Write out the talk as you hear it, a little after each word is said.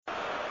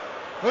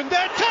And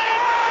they're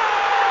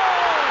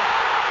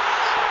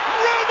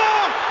Roma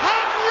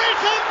have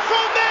risen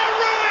from their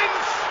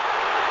ruins.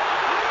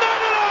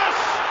 Nonetheless,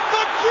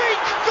 the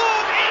Greek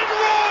god in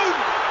Rome.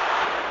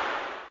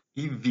 I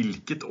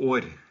hvilket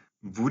år?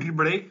 Hvor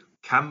ble?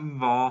 Hvem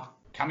var?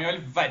 Hvem I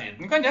all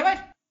verden kan det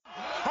være?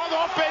 Han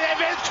hopper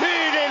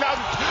eventyrlig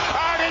langt.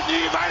 Det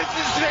ny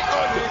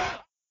verdensrekord?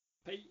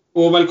 Hei,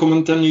 og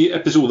velkommen til en ny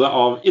episode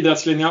av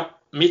Idrettslinja.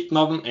 Mitt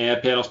navn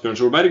Per Asbjørn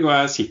Solberg, og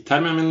jeg sitter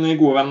her med min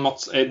gode venn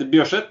Mats Eid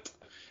Bjørseth.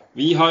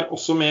 Vi har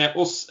også med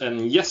oss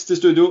en gjest i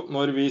studio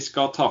når vi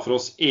skal ta for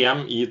oss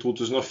EM i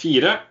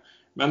 2004.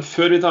 Men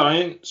før vi tar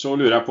inn, så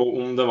lurer jeg på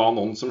om det var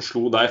noen som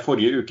slo deg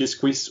forrige ukes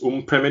quiz om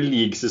Premier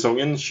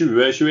League-sesongen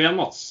 2021,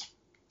 Mats?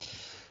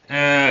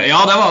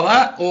 Ja, det var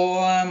det. Og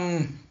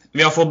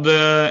vi har fått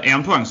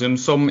en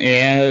poengsum som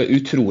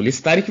utrolig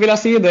sterk, vil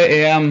jeg si. Det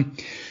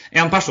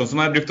en person som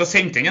har brukt å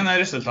sende inn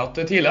en resultat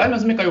tidligere, men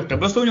som ikke har gjort det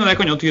på en stund, og det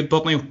kan jo tyde på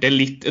at han har gjort det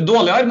litt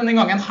dårligere. Men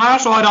den gangen her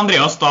så har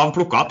Andreas Stav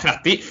plukket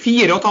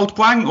 34,5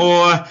 poeng,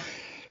 og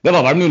det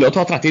var vel mulig å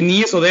ta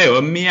 39, så det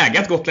jo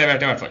meget godt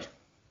levert i hvert fall.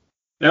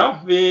 Ja,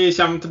 vi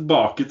kommer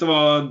tilbake til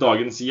hva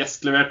dagens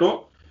gjest leverte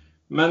også.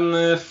 Men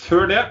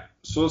før det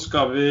så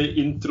skal vi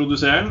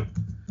introdusere han.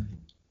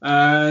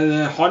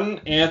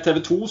 Han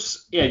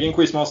TV2s egen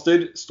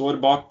quizmaster,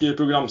 står bak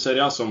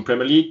programserier som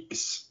Premier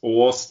Leagues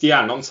og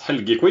Stjernenes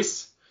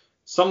helgequiz,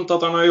 samt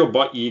at han har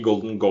jobbet i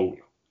Golden Goal.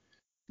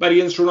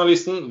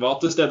 Bergensjournalisten var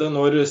til stede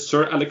når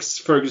Sir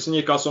Alex Ferguson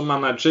gikk av som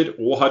manager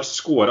og har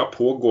skåret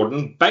på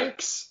Gordon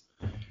Banks.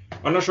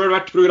 Han har selv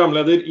vært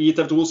programleder i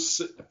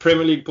TV2s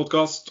Premier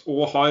League-podcast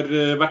og har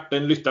vært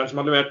den lytteren som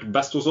har levert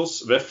best hos oss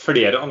ved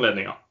flere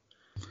anledninger.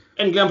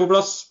 Endelig er han på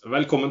plass.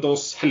 Velkommen til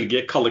oss,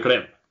 Helge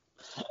Kalleklev.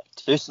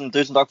 Tusen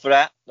takk for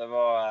det. Det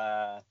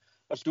var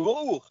store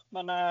ord,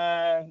 men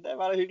det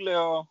veldig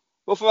hyggelig å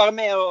få være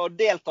med og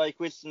delta i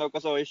quizen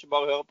deres og ikke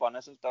bare høre på den.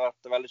 Jeg synes det har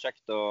vært veldig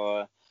kjekt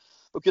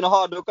å kunne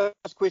ha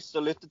deres quiz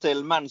å lytte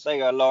til mens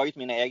jeg har laget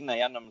mine egne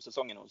gjennom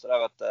sesongen nå. Så det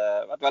har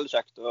vært veldig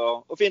kjekt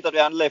og fint at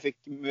vi endelig fikk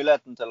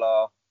muligheten til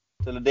å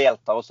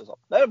delta også. Så.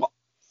 Det bra.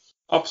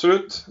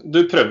 Absolutt.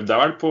 Du prøvde deg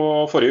vel på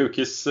forrige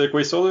ukes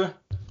quiz også, du?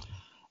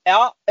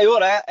 Ja, jeg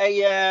gjorde det.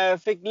 Jeg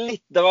fikk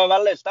det var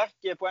veldig sterk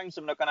poeng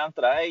som dere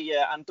nevnte det.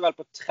 Jeg endte vel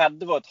på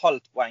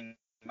 30,5 poeng.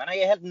 Men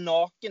jeg helt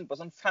naken på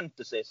sånn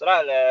fantasy, så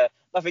der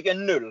fikk jeg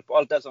 0 på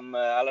alt det som,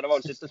 eller det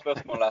var det siste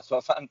spørsmålet som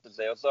var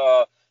fantasy, og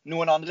så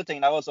noen andre ting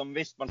der også, som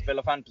hvis man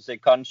spiller fantasy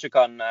kanskje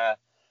kan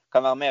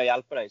være med og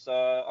hjelpe deg. Så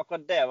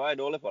akkurat det var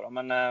jeg dårlig på da,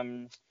 men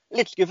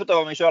litt skuffet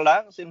over meg selv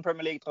der, siden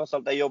Premier League tross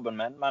alt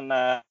jobben min, men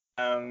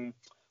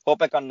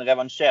håper jeg kan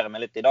revansjere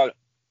meg litt i dag.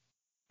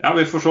 Ja,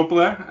 vi får se på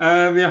det.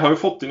 Vi har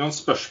jo fått inn noen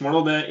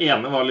spørsmål, og det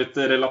ene var litt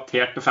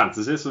relatert til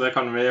fantasy, så det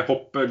kan vi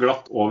hoppe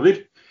glatt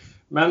over.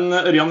 Men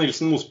Ørjan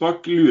Nilsen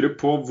Mosbakk lurer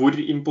på hvor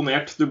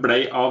imponert du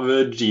ble av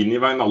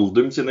Gini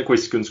Wijnaldum sine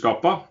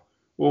quizkunnskaper.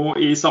 Og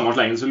i samme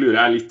slengen så lurer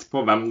jeg litt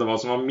på hvem det var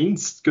som var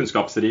minst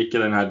kunnskapsrik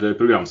i denne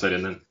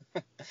programserien din.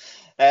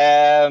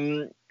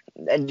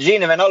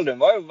 Gini Wijnaldum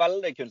var jo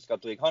veldig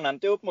kunnskapsrik. Han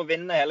endte jo opp med å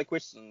vinne hele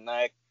quizen.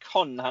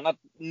 Kan hende at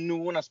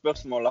noen av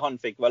spørsmålene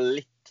han fikk var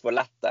litt for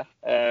lette,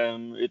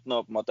 uten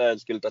å på en måte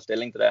skulle ta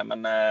stilling til det.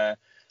 Men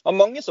det var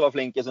mange som var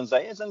flinke, synes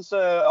jeg. Jeg synes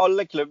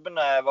alle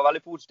klubbene var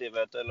veldig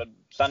positive til å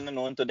sende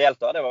noen til å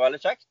delta. Det var veldig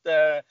kjekt.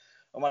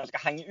 Om man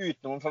skal henge ut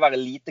noen for å være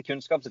lite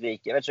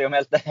kunnskapsrik, jeg vet ikke om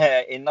helt det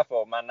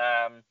innenfor, men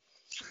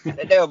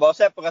det jo bare å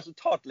se på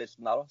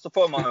resultatlisten der, da. Så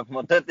får man jo på en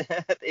måte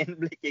et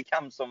innblikk i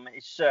hvem som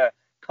ikke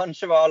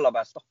kanskje var aller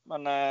best. Da.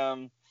 Men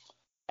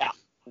ja,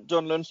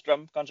 John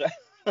Lundstrøm kanskje.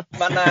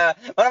 Men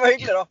det var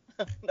hyggelig da.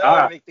 Det var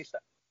det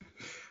viktigste.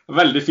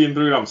 Veldig fin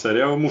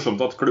programserie, og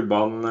morsomt at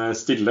klubbene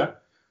stiller.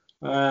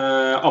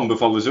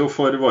 Anbefales jo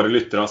for våre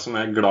lyttere som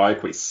glad i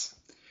quiz.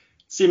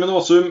 Simen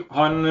Aasum,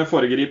 han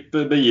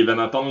foregriper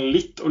begivenhetene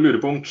litt og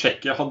lurer på om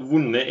Tsjekkia hadde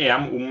vunnet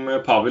EM om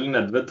Pavel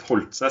Nedved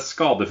holdt seg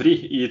skadefri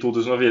i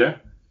 2004.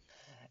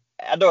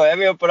 Ja, da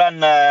vi jo på den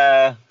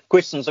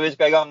quizen som vi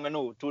skal i gang med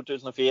nå,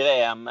 2004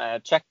 EM.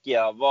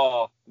 Tsjekkia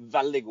var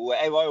veldig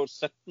gode. Jeg var jo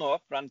 17 år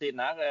på den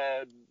tiden her.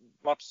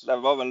 Mats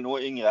var vel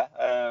noe yngre,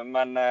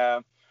 men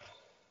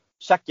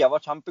Tsjekkia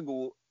var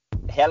kjempegod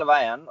hele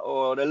veien,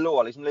 og det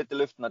lå liksom litt i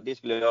luften at de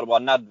skulle gjøre det bra.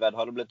 Nedved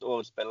hadde blitt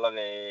årets spiller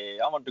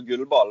han vant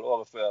gullball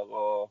året før,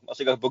 og var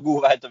sikkert på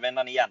god vei til å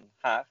vinne den igjen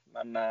her,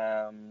 men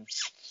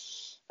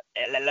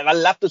det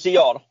veldig lett å si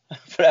ja da,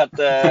 for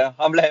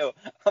han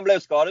ble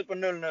jo skadet på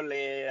 0-0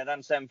 i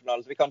den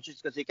semifinalen, så vi kanskje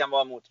ikke skal si hvem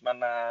var mot,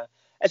 men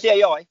jeg sier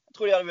ja, jeg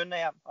tror de hadde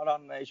vunnet igjen, hadde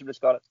han ikke blitt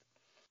skadet.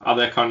 Ja,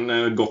 det kan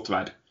godt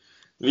være.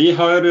 Vi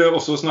har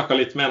også snakket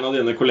litt med en av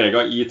dine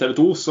kollegaer i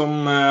TV2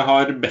 som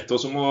har bedt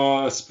oss om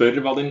å spørre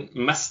hva den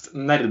mest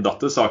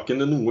nerdete saken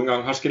du noen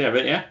gang har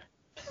skrevet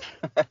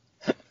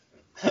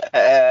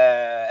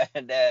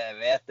Det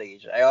vet jeg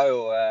ikke. Jeg har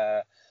jo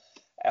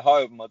på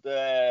en måte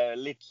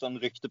litt sånn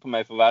rykte på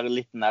meg for å være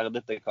litt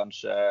nerdete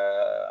kanskje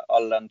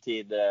all den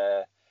tid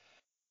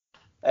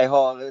Jeg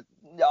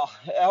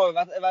har jo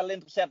vært veldig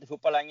interessert i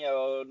fotball lenge,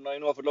 og når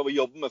jeg nå har fått lov å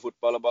jobbe med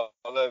fotball og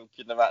bare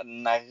kunne være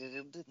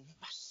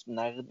mest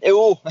nerd.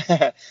 Jo,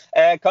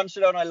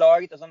 kanskje da når jeg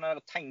laget et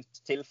sånt tenkt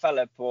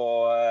tilfelle på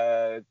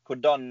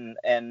hvordan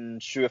en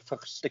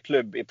 21.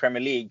 klubb i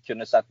Premier League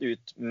kunne sett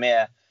ut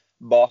med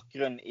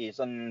bakgrunn i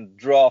sånn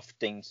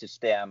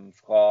drafting-system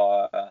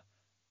fra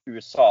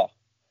USA,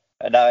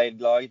 der jeg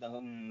laget en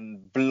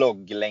sånn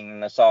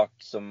blogg-lignende sak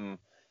som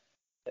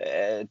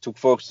tok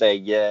for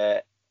seg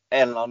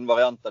en eller annen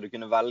variant der du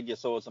kunne velge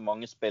så og så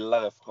mange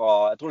spillere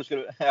fra, jeg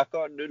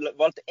tror du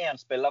valgte en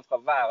spiller fra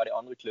hver av de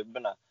andre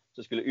klubbene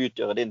som skulle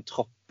utgjøre din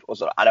tropp. Og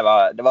så, det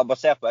var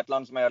basert på et eller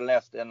annet som jeg hadde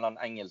lest i en eller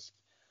annen engelsk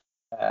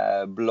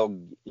blogg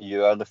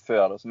gjør det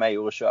før, da, som jeg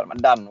gjorde selv.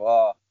 Men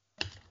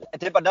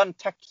jeg tipper den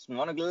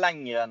teksten var nok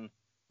lengre enn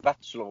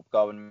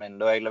bacheloroppgaven min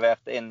da jeg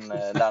leverte inn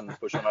den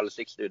på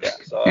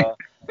journalistikkstudiet. Så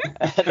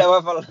det var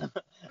i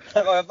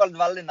hvert fall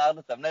veldig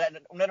nerdete. Men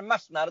om det er det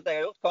mest nerdete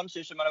jeg har gjort,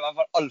 kanskje ikke, men det var i hvert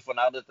fall alt for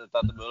nerdete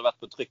til at det burde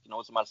vært på trykk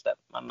noe som helst sted.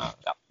 Men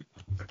ja.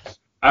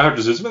 Jeg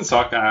hørtes ut som en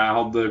sak jeg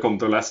hadde kommet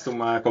til å lese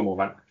om jeg kom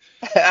over den.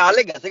 Jeg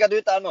ligger sikkert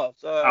ute ennå.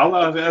 Ja,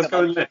 jeg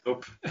skal lete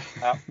opp.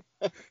 Ja.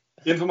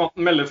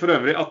 Informanten melder for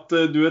øvrig at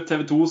du er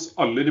TV 2s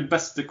aller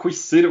beste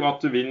quizzer, og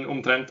at du vinner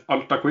omtrent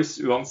alt av quiz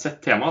uansett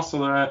tema, så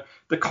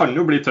det kan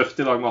jo bli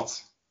tøft i dag, Mats.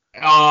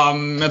 Ja,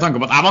 med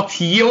tanke på at jeg var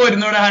 10 år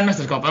når det her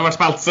mesterskapet var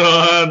spilt, så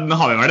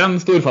har vi vel en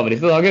stor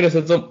favoritt i dag, høres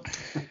ut som.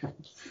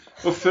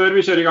 Og før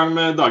vi kjører i gang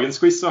med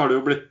dagens quiz, så har du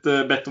jo blitt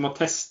bedt om å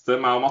teste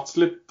meg og Mats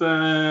litt,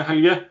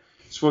 Helge.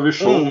 Så får vi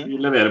se om vi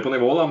leverer på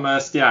nivå da,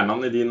 med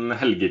stjernene i din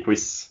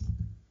helgequiz.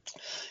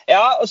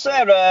 Ja, og så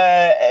det,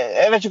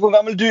 jeg vet ikke hvor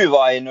gammel du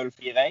var i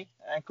 04,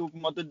 hvor på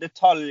en måte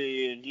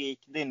detaljrik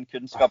din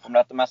kunnskap om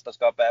dette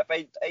mesterskapet. For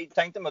jeg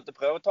tenkte jeg måtte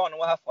prøve å ta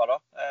noe herfra da,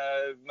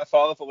 med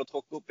fare for å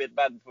tråkke opp i et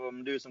bed som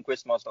du som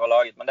quizmaster har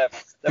laget, men det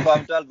får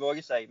eventuelt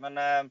våge seg. Men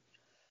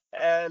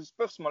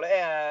spørsmålet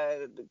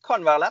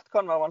kan være lett,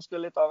 kan være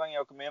vanskelig, litt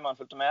avhengig av hvor mye man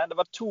fulgte med. Det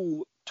var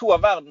to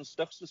av verdens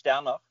største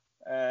stjerner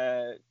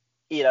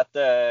i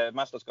dette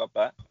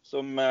mesterskapet,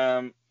 som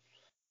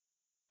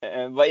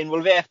var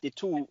involvert i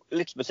 2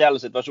 litt spesielle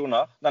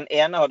situasjoner. Den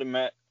ene hadde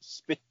med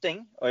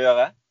spytting å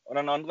gjøre, og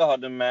den andre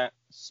hadde med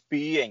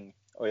spying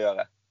å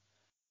gjøre.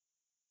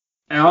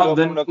 Ja, om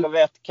dere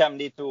vet hvem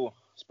de 2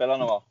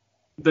 spillerne var.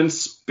 Den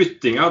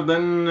spyttinga,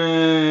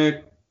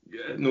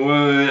 nå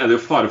er det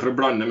jo fare for å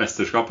blande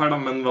mesterskap her da,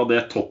 men var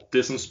det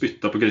Totti som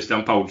spytta på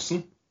Christian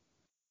Paulsen?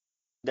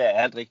 Det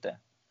helt riktig.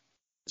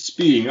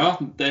 Spyinga,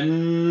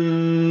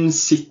 den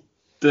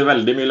sitter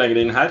veldig mye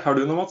lenger inn her. Har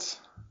du noe, Mats?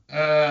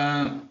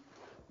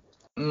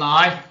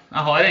 Nei,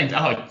 jeg har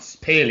ikke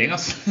peiling,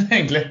 altså,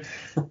 egentlig.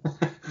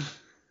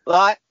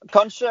 Nei,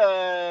 kanskje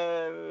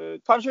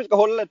vi skal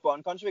holde litt på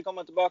den. Kanskje vi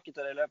kommer tilbake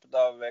til det i løpet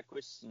av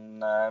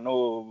quizen nå.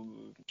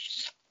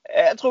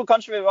 Jeg tror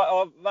kanskje vi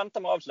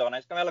venter med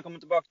avslørende. Jeg skal heller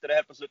komme tilbake til det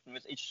helt på slutten,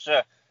 hvis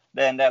ikke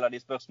det er en del av de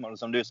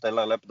spørsmålene som du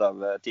stiller i løpet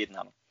av tiden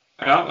her nå.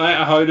 Ja,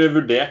 jeg har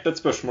vurdert et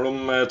spørsmål om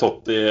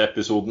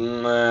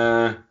Totti-episoden,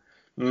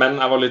 men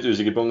jeg var litt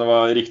usikker på om det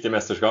var riktig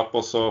mesterskap,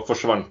 og så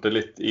forsvant det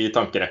litt i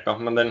tankerekka.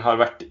 Men den har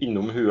vært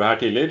innom huet her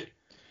tidligere.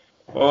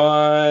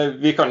 Og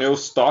vi kan jo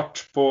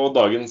starte på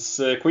dagens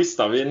quiz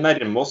da. Vi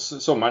nærmer oss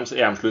sommerens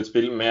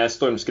EM-sluttspill med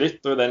stormskritt,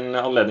 og i den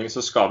anledning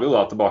så skal vi jo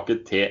da tilbake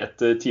til et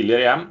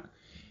tidligere EM.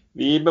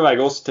 Vi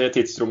beveger oss til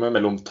tidsrommet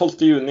mellom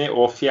 12. juni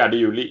og 4.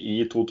 juli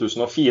i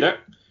 2004.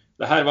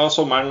 Dette var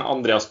sommeren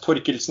Andreas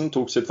Torkelsen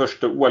tok sitt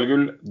første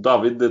OL-gull,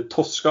 David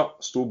Toska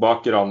sto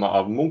bak ranet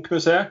av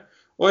Munch-museet,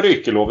 og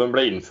røykeloven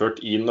ble innført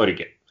i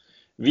Norge.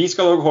 Vi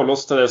skal dog holde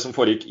oss til det som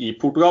foregikk i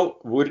Portugal,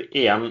 hvor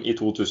EM i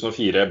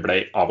 2004 ble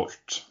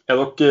avholdt. Er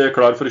dere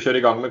klar for å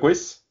kjøre i gang med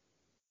quiz?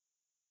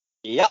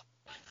 Ja.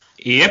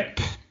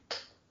 Jepp.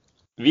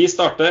 Vi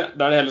starter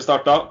der det hele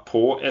startet,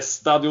 på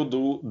Estadio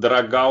do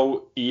Dragão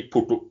i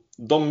Porto.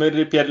 Dommer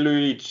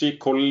Pierluigi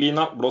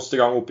Collina blåste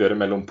i gang oppgjøret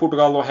mellom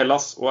Portugal og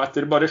Hellas, og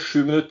etter bare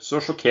 7 minutter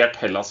så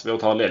sjokkerte Hellas ved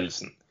å ta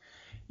ledelsen.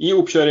 I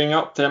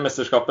oppkjøringen til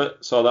mesterskapet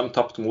så hadde de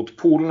tapt mot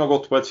Polen og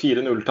gått på et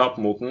 4-0-tap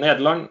mot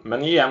Nederland,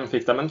 men i EM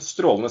fikk de en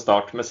strålende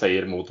start med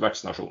seier mot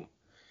vertsnasjonen.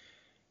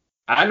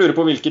 Jeg lurer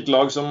på hvilket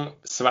lag som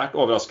svært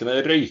overraskende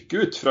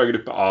røyker ut fra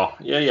gruppe A,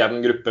 i en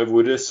jevn gruppe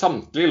hvor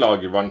samtlige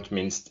lag vant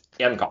minst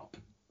 1 kamp.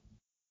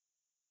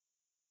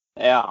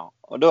 Ja,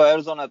 og da er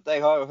det sånn at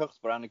jeg har jo hørt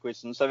på denne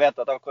quizen, så jeg vet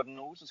at akkurat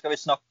nå så skal vi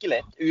snakke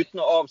litt,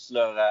 uten å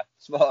avsløre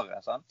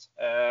svaret, sant?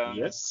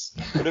 Yes.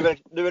 Du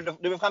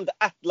vil frem til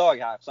ett lag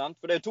her, sant?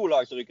 For det er 2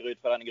 lag som rykker ut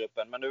fra denne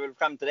gruppen, men du vil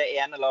frem til det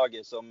ene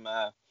laget som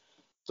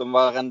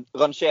var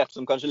rangert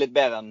som kanskje litt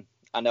bedre enn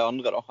det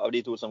andre da, av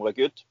de 2 som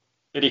røk ut.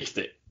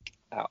 Riktig.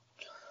 Ja.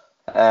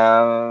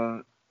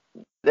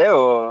 Det er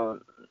jo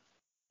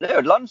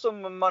et land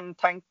som man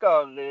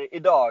tenker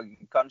i dag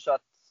kanskje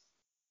at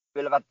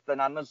ville vært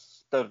en enda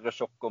større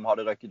sjokk om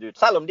hadde røkket ut.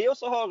 Selv om de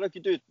også har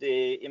røkket ut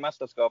i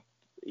mesterskap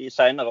i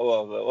senere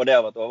år, og det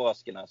har vært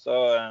overraskende. Så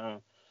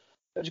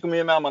vet ikke hvor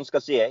mye mer man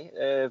skal si,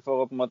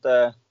 for å på en måte,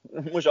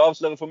 må ikke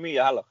avsløre for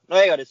mye heller. Når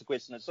jeg har disse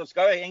quizene, så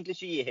skal jeg egentlig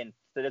ikke gi hint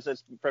til disse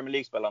Premier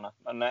League-spillerne.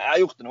 Men jeg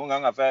har gjort det noen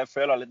ganger, for jeg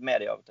føler litt med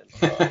de av og til.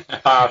 Så.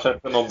 Jeg har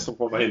sett med noen som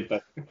får meg hint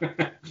der.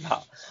 Ja.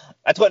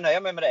 Jeg tror jeg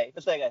nøyer meg med deg,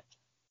 hvis det er greit.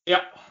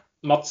 Ja,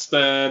 Mats,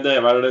 det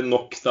er vel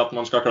nok til at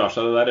man skal klare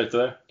seg det der, ikke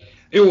det?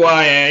 Jo,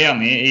 jeg er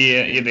enig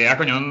i det. Jeg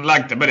kan jo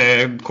legge til bare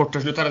kort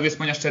til slutt her, at hvis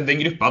man har sett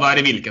den gruppa der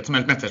i hvilket som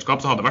helst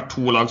mesterskap, så hadde det vært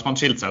 2 lag som hadde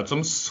skilt seg ut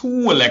som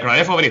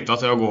soleklare favoritter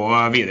til å gå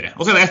videre.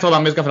 Og så er det et av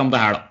dem vi skal frem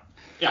til her da.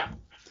 Ja.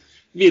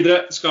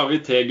 Videre skal vi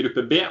til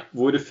gruppe B,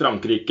 hvor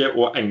Frankrike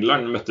og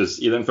England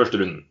møttes i den første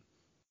runden.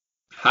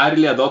 Her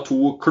ledet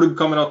 2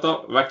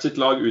 klubbkamerater hvert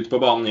sitt lag ut på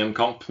banen i en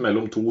kamp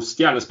mellom 2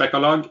 stjernespekka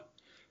lag.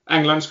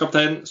 Englands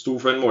kaptein sto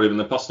for en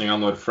målgivende passning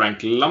når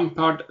Frank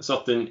Lampard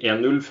satte inn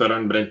 1-0 før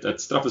han brente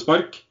et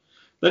straffespark.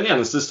 Den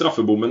eneste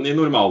straffebommen i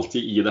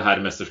normaltid i det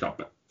her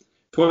mesterskapet.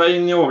 På vei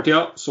inn i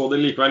overtida så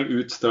det likevel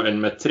ut til å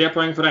ende med 3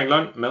 poeng for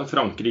England, men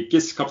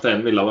Frankrikes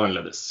kaptein ville det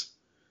annerledes.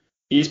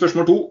 I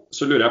spørsmål 2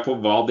 så lurer jeg på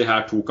hva de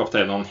her 2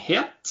 kapteinene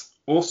het,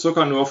 og så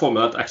kan du få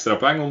med deg et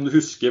ekstra poeng om du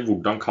husker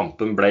hvordan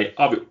kampen ble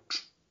avgjort.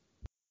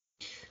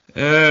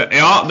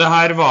 Ja, det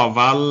her var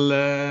vel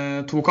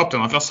 2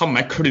 kapteiner fra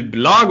samme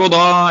klubblag, og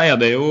da er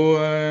det jo,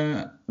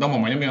 da må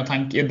man jo begynne å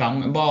tenke i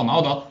den banen,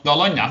 og da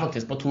lander jeg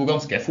faktisk på 2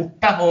 ganske fort,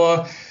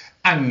 og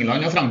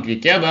England og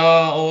Frankrike,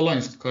 og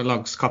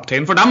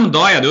landslagskaptein for dem,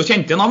 da er det jo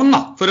kjente navn da,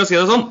 for å si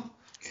det sånn.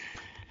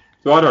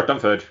 Du har hørt dem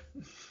før.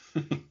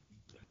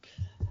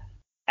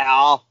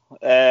 Ja,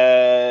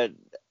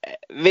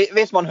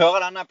 hvis man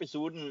hører denne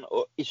episoden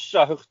og ikke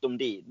har hørt om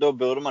de, da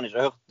burde man ikke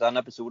ha hørt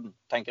denne episoden,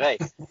 tenker jeg.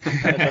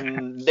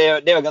 Det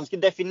er jo ganske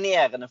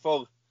definerende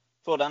for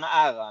denne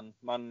æren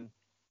man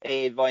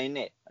var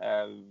inne i,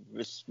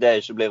 hvis det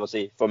ikke blir å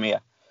si for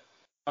mye.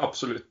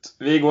 Absolutt.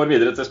 Vi går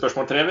videre til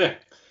spørsmål 3, vi.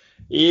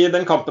 I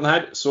den kampen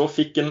her så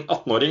fikk en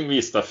 18-åring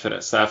vist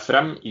seg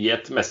frem i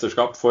et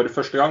mesterskap for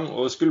første gang,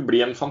 og det skulle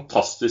bli en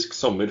fantastisk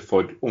sommer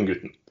for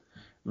unggutten.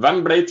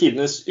 Hvem ble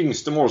tidenes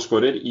yngste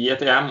målskårer i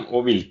et EM,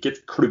 og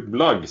hvilket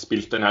klubblag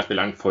spilte denne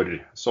spilleren for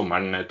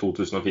sommeren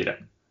 2004?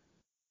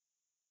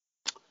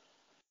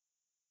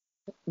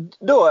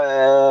 Da,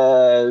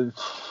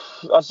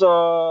 altså,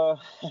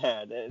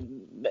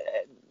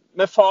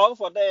 med fare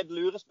for at det er et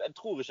lurespørsmål, jeg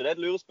tror ikke det er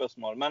et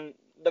lurespørsmål, men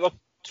det var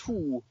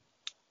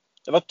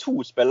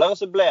to spillere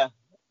som ble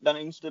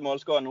den yngste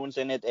målskåreren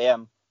noensinne i et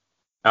EM.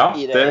 Ja,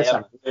 det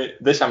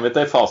kommer vi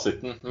til i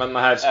fasiten, men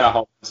her skal jeg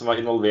ha den som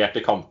var involvert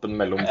i kampen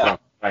mellom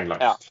Frankrike og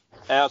England.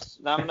 Ja,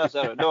 nei, men det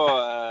ser du.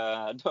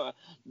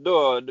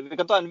 Vi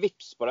kan ta en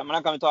vips på det, men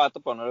den kan vi ta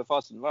etterpå når det er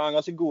fasiten. Det var en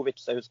ganske god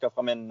vips jeg husker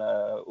fra min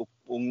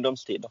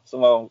ungdomstid, som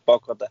var på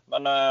akkurat det.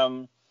 Men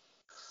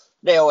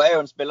det er jo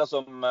en spiller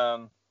som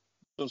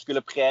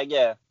skulle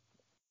prege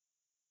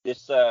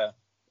disse...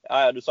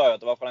 Ja, du sa jo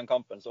at det var fra den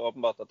kampen, så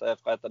åpenbart at det er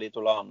fra et av de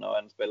 2 landene, og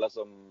en spiller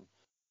som...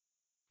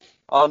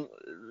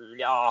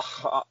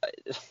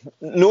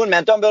 Noen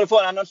mente han burde få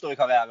en enda større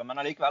karriere, men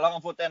allikevel har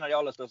han fått en av de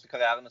aller største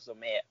karrierene som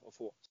er å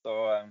få. Så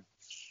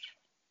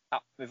ja,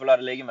 vi får la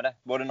det ligge med det,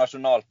 både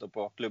nasjonalt og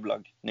på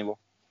klubblagnivå.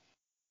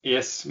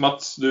 Yes,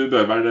 Mats, du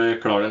bør vel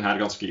klare den her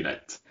ganske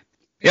greit.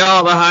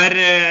 Ja, den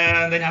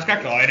her skal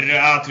jeg klare.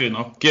 Jeg tror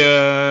nok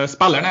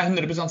spilleren er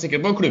 100% sikker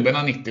på, klubben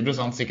er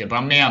 90% sikker på.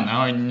 Jeg mener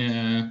han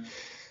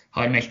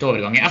har meldt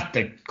overgang i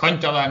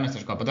etterkant av det her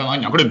mesterskapet til en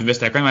annen klubb,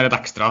 hvis det kan være et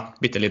ekstra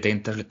bittelite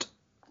inn til slutt.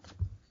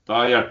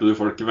 Da hjelper du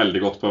folk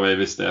veldig godt på vei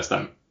hvis det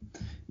stemmer.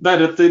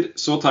 Deretter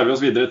så tar vi oss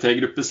videre til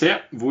gruppe C,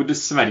 hvor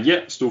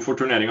Sverige sto for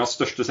turneringens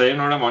største seier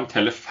når de vant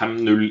hele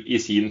 5-0 i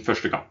sin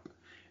første kamp.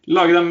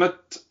 Laget de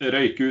møtt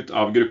røyk ut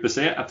av gruppe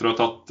C etter å ha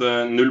tatt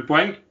 0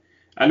 poeng.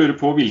 Jeg lurer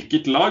på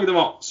hvilket lag det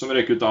var som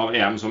røyk ut av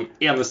EM som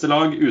eneste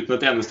lag uten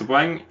et eneste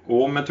poeng,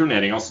 og med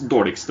turneringens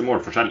dårligste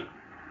målforskjell.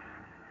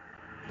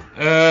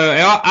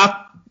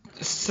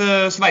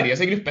 Sveriges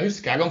gruppe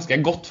husker jeg ganske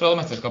godt fra det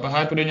mesterskapet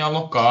her, på grunn av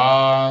noe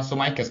som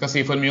jeg ikke skal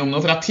si for mye om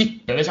nå, for jeg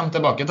tipper vi kommer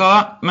tilbake til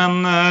det. Men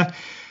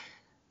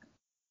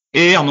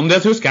gjennom det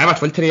så husker jeg i hvert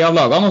fall 3 av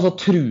lagene, og så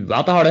tror jeg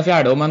at jeg har det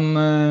 4., men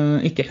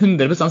ikke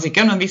 100%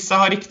 sikker. Men hvis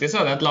jeg har riktig,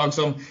 så er det et lag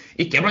som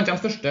ikke er blant de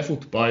største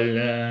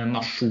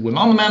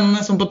fotballnasjonene,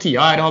 men som på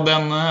tida her hadde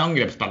en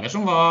angrepsspiller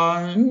som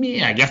var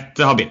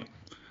meget habil.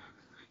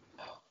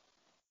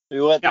 Du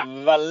gjorde et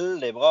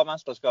veldig bra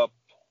mesterskap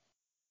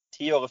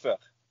 10 år før.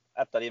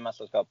 Et av de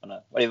mesterskapene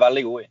var de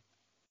veldig gode i.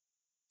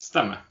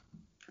 Stemmer.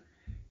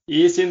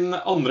 I sin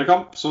andre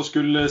kamp så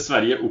skulle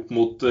Sverige opp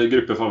mot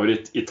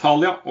gruppefavoritt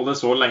Italia, og det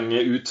så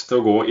lenge ut til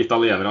å gå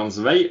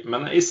italienernes vei,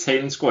 men en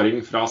sen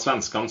skåring fra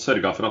svenskene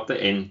sørget for at det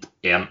endte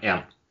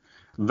 1-1.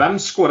 Hvem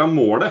skåret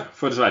målet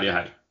for Sverige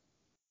her?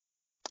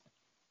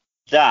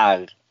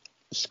 Der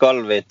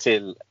skal vi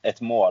til et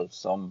mål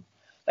som...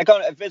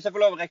 Hvis jeg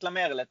får lov å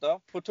reklamere litt da.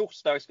 På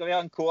torsdag skal vi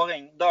ha en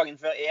kåring dagen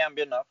før EM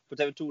begynner på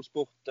TV2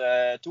 Sport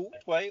 2,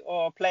 tror jeg,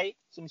 og Play,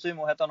 som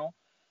Sumo heter nå.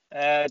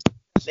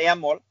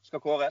 EM-mål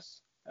skal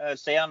kåres.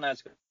 Seerne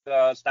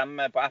skal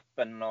stemme på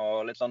appen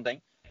og litt sånne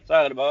ting. Så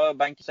her er det bare å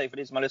benke seg for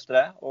de som har lyst til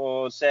det,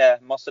 og se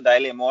masse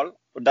deilige mål.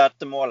 Og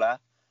dette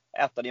målet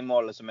er et av de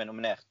målene som er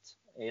nominert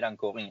i den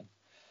kåringen.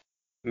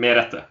 Med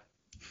rette.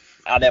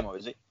 Ja, det må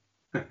vi si.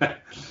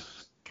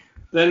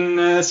 Den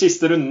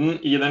siste runden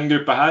i den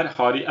gruppa her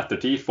har i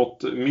ettertid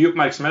fått mye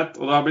oppmerksomhet,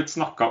 og det har blitt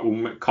snakket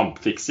om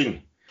kampfiksing.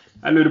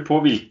 Jeg lurer på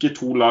hvilke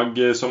to lag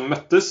som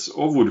møttes,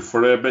 og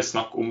hvorfor det ble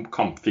snakk om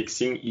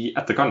kampfiksing i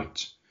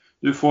etterkant.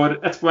 Du får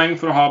 1 poeng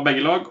for å ha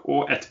begge lag,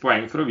 og 1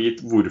 poeng for å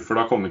vite hvorfor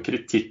det har kommet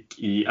kritikk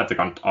i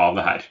etterkant av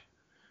det her.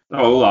 Det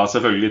var jo da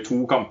selvfølgelig 2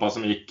 kamper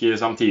som gikk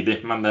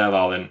samtidig, men det er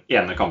da den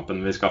ene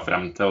kampen vi skal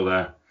frem til, og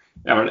det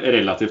er vel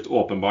relativt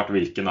åpenbart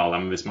hvilken av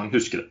dem hvis man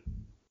husker det.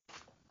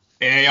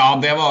 Ja,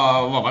 det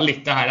var vel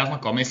litt det her jeg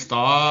snakket om i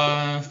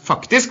sted,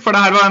 faktisk. For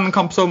det her var en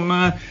kamp som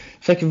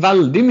fikk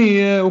veldig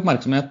mye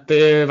oppmerksomhet,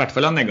 i hvert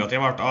fall en negativ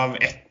art, av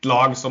ett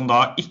lag som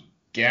da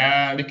ikke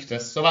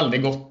lyktes så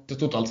veldig godt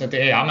totalt sett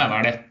i EM. Er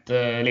vel et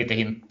lite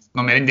hint.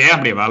 Noe mer enn det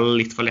blir vel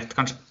litt for lett,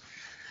 kanskje.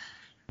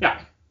 Ja,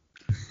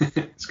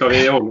 skal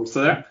vi holde oss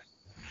til det?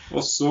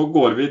 Og så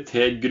går vi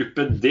til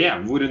gruppe D,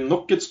 hvor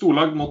nok et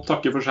storlag måtte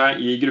takke for seg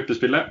i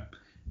gruppespillet.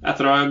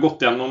 Etter å ha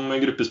gått gjennom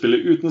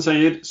gruppespillet uten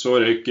seier, så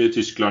røyk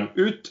Tyskland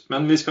ut,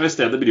 men vi skal i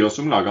stedet bry oss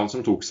om lagene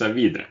som tok seg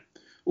videre.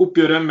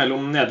 Oppgjøret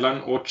mellom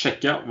Nederland og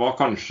Tsjekkia var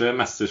kanskje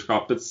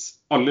mesterskapets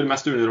aller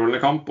mest underholdende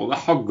kamp, og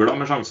det haglet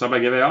med sjanser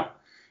begge veier.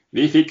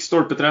 Vi fikk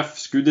stolpetreff,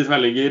 skudd i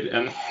tverrligger,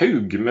 en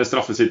haug med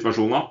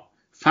straffesituasjoner,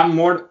 5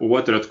 mål og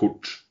et rødt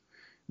kort.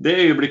 Det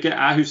øyeblikket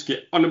jeg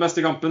husker aller best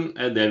i kampen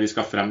er det vi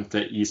skal frem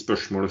til i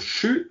spørsmål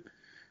 7.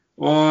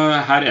 Og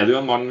her er det jo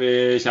en mann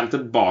vi kommer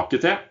tilbake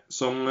til,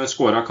 som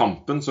skåret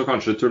kampen, så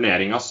kanskje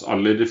turneringas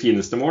aller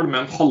fineste mål,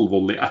 med en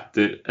halvvolley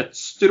etter et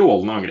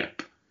strålende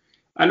angrep.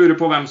 Jeg lurer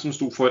på hvem som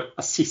sto for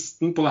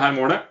assisten på dette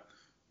målet,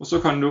 og så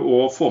kan du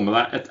også få med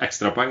deg et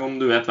ekstrapoeng om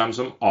du vet hvem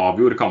som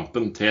avgjorde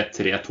kampen til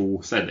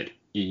 3-2-seier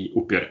i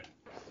oppgjøret.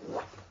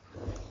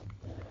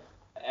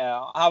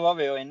 Ja, her var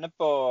vi jo inne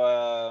på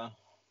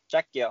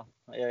Tsjekkia.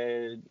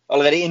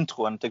 Allerede i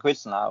introen til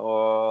quizen her,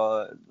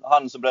 og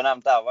han som ble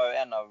nevnt der var jo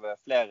en av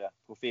flere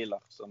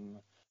profiler som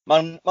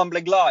man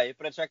ble glad i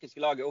på det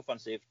tsjekkiske laget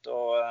offensivt,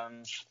 og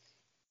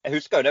jeg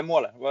husker jo det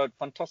målet, det var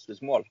et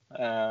fantastisk mål,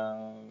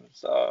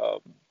 så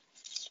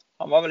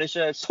han var vel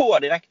ikke så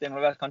direkte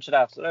involvert kanskje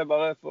der, så det er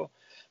bare for å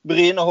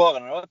bryne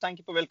hårene og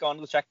tenke på hvilke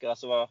andre tsjekkere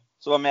som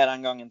var med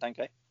den gangen,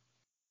 tenker jeg.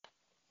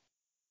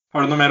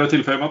 Har du noe mer å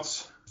tilføye,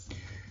 Mats?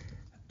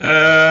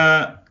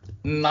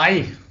 Nei.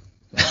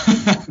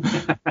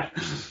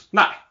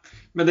 Nei,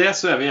 med det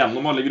så er vi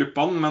gjennom alle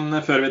gruppene,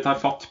 men før vi tar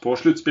fatt på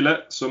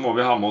sluttspillet, så må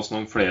vi ha med oss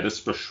noen flere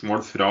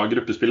spørsmål fra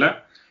gruppespillet.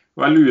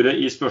 Og jeg lurer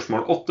i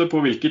spørsmål 8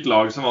 på hvilket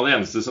lag som var det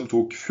eneste som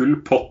tok full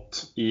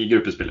pott i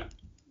gruppespillet.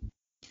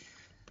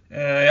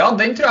 Ja,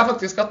 den tror jeg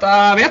faktisk at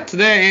jeg vet.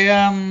 Det er,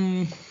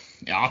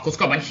 ja, hvordan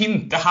skal man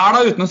hinte her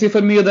da, uten å si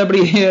for mye? Det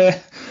blir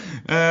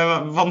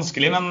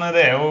vanskelig, men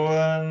det er jo,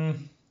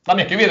 de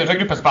gikk jo videre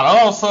fra gruppespillet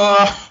da, og så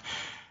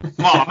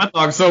var de et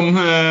lag som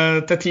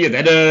til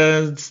tider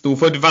sto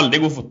for veldig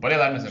god fotball i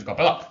det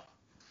mesterskapet da.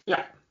 Ja.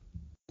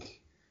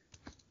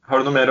 Har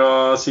du noe mer å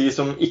si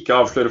som ikke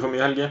avslører for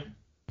mye, Helge?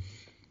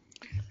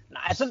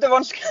 Nei, jeg synes det er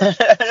vanskelig,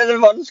 det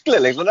er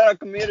vanskelig liksom. Det er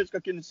ikke mye du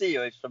skal kunne si,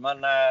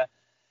 men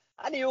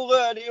de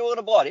gjorde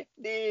det bra,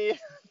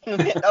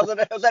 altså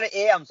og så er det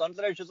EM, sant? Så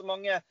det er jo ikke så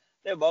mange,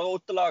 det er jo bare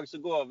 8 lag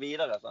som går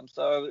videre, sant?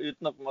 Så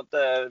uten å på en måte,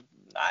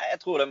 nei,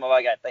 jeg tror det må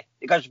være greit.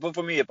 De kan ikke få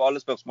for mye på alle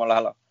spørsmålene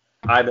heller.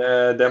 Nei,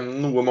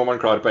 noe må man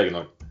klare på egen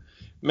hånd.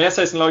 Med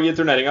 16 lag i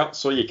turneringen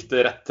så gikk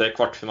det rett til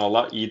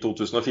kvartfinaler i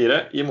 2004,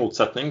 i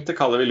motsetning til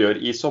hva det vil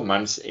gjøre i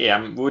sommerens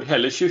EM, hvor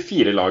hele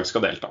 24 lag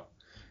skal delta.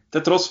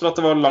 Til tross for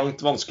at det var langt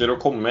vanskeligere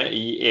å komme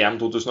i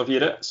EM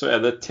 2004, så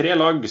er det 3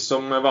 lag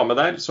som var med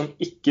der, som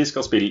ikke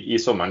skal spille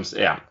i sommerens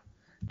EM.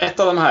 Et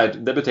av dem her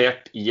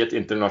debuterte i et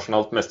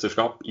internasjonalt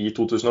mesterskap i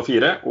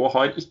 2004, og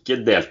har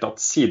ikke deltatt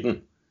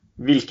siden.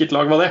 Hvilket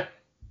lag var det?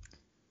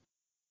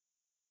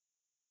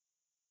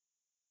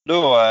 Da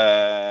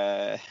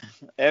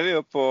er vi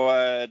jo på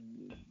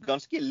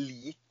ganske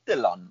lite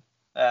land.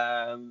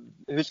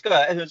 Jeg husker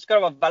det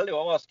var veldig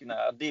overraskende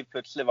at de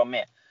plutselig var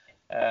med.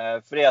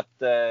 Fordi at,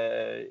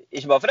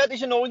 ikke bare fordi at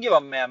ikke Norge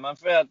var med, men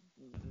fordi at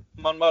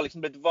man var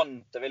liksom blitt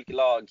vant til hvilke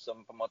lag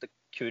som på en måte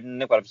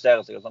kunne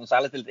kvalifisere seg. Og sånn.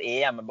 Særlig til et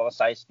EM med bare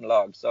 16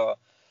 lag. Så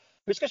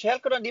jeg husker ikke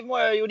helt hvordan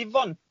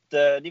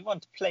de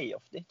vant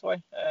playoff, tror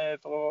jeg.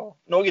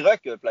 Norge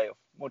røk jo i playoff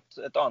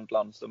mot et annet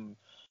land som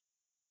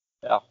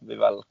vi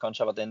vel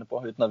kanskje har vært inne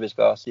på, uten at vi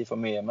skal si for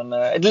mye. Men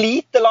et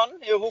lite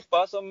land i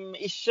Europa som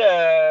ikke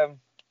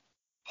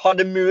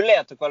hadde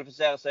mulighet til å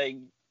kvalifisere seg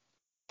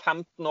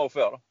 15 år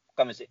før, da,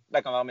 kan vi si.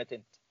 Det kan være mitt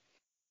hint.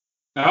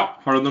 Ja,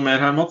 har du noe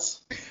mer her, Mats?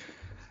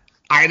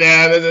 Nei,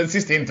 det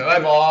siste hintet der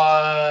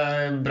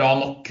var bra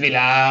nok, vil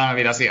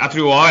jeg si. Jeg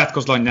tror også jeg vet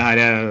hvilket land det her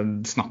er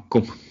snakk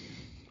om.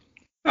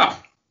 Ja,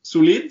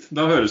 solid.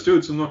 Da høres det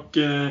ut som nok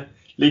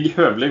ligger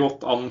høvelig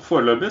godt an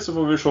foreløpig, så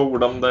får vi se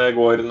hvordan det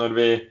går når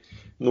vi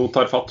nå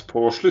tar fatt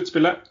på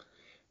sluttspillet.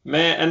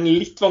 Med en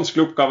litt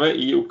vanskelig oppgave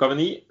i oppgave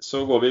 9,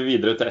 så går vi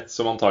videre til et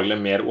som antagelig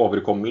er mer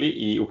overkommelig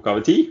i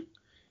oppgave 10.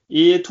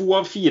 I 2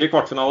 av 4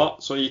 kvartfinaler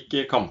så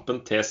gikk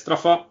kampen til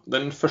straffa.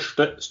 Den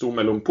første sto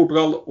mellom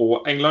Portugal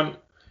og England,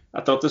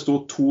 etter at det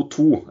sto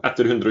 2-2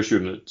 etter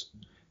 120 minutter.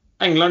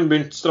 England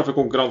begynte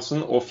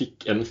straffekonkurransen og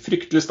fikk en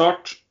fryktelig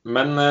start,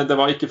 men det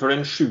var ikke før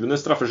den 7.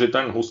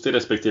 straffeskytteren hos de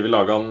respektive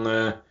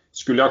lagene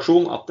skulle i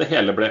aksjon at det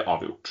hele ble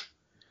avgjort.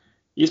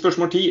 I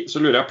spørsmål 10 så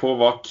lurer jeg på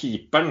hva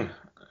keeperen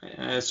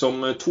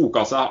som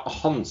tok av seg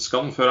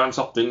hanskene før han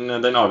satte inn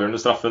den avgjørende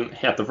straffen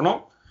heter for noe.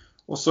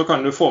 Og så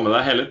kan du få med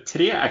deg hele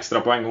 3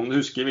 ekstra poeng om du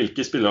husker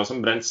hvilke spillere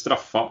som brent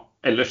straffa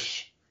ellers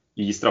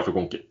i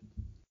straffekonken.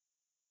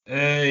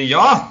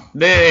 Ja,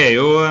 det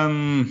jo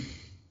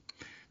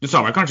du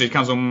sa vel kanskje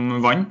ikke hvem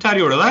som vant her,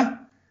 gjorde du det?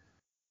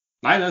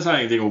 Nei, det sa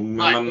jeg ingenting om,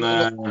 men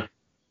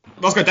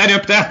da skal ikke jeg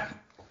røpe det.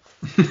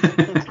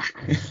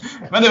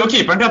 Men det jo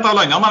keeperen til et av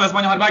landene, men hvis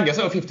man har begge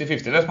så det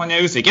 50-50 hvis man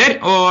usikker.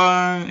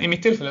 Og i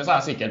mitt tilfelle så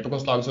jeg sikker på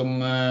hvilket lag som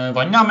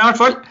vant dem i hvert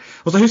fall.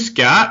 Og så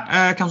husker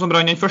jeg hvem som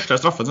brant den første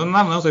straffen som du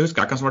nevner, og så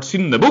husker jeg hvem som ble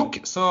syndebukk.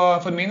 Så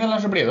for min del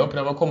så blir det å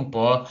prøve å komme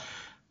på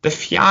det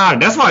 4.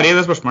 svaret i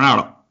det spørsmålet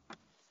her da.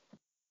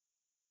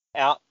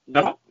 Ja,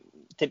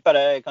 tipper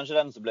det kanskje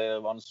den som blir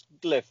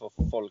vanskelig for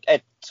folk.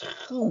 Jeg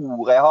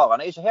tror jeg har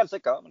den. Jeg ikke helt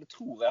sikker, men jeg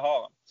tror jeg har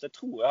den. Så jeg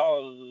tror jeg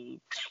har,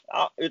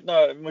 ja, uten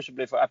å, vi må ikke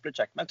bli for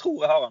eplekjekk, men jeg tror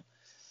jeg har den.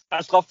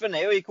 Den straffen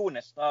jo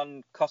ikonisk når han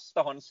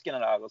kaster hanskene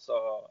der, og så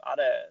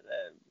det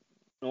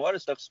noe av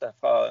det største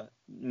fra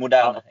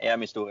moderne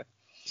EM-historie.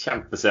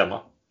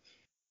 Kjempescena.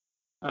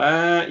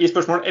 I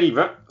spørsmål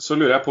 11 så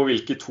lurer jeg på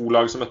hvilke 2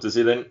 lag som møttes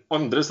i den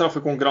andre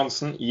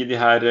straffekonkurransen i de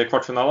her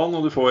kvartfinalene,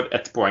 og du får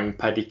 1 poeng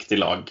per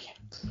riktig lag.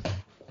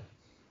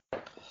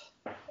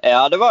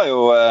 Ja, det var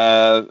jo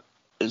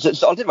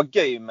så alltid var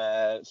gøy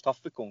med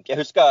straffekonk. Jeg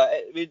husker,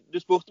 du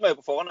spurte meg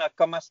på forhånd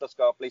hva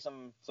mesterskap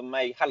liksom, som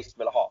jeg helst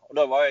ville ha. Og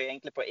da var jeg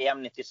egentlig på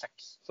EM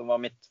 96, som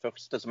var mitt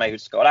første som jeg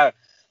husker. Og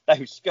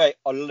der husker jeg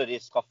alle de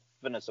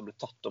straffene som ble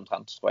tatt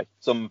omtrent, tror jeg,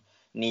 som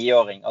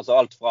 9-åring. Altså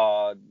alt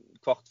fra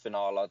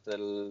kvartfinaler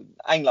til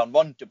England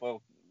vant jo på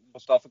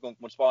straffekonk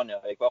mot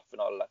Spania i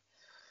kvartfinale.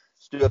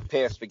 Stuart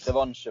Pearce fikk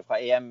revansje fra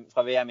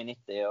VM i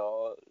 90,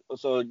 og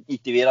så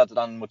gikk de videre til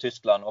den mot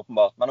Tyskland,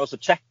 åpenbart. Men også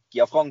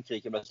Tsjekkia og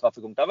Frankrike ble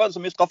straffekonk. Det var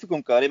så mye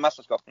straffekonker i de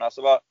mesterskapene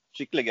som var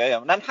skikkelig gøye.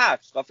 Men den her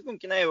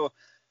straffekonken jo,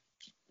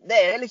 det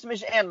liksom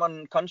ikke en man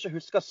kanskje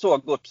husker så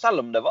godt,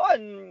 selv om det var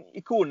en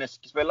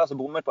ikonisk spiller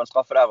som bommet på en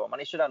straffe der,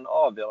 men ikke den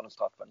avgjørende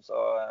straffen.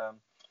 Så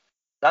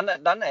den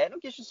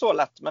nok ikke så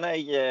lett, men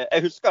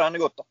jeg husker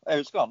denne godt da.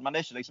 Jeg husker den, men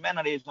det ikke liksom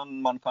en av de som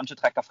man kanskje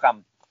trekker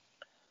frem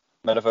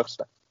med det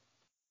første.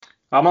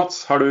 Ja, Mats,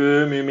 har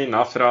du mye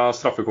minner fra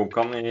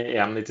straffekonkene i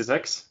EM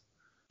 96?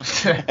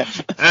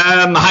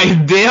 Nei,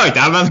 det har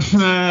ikke jeg, men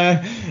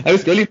jeg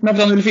husker litt mer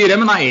fra 04,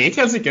 men jeg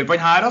ikke helt sikker på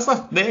den her, altså.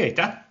 Det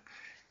ikke jeg.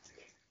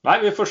 Nei,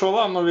 vi får se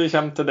da, når vi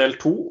kommer til del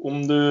 2, om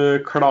du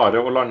klarer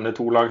å lande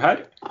 2 lag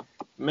her.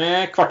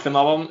 Med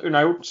kvartfinalene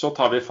unnagjort, så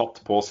tar vi fatt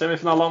på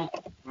semifinalene.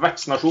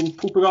 Vertsnasjon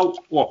Portugal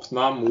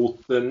åpnet mot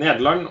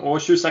Nederland,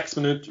 og 26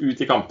 minutter ut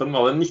i kampen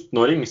var det en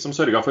 19-åring som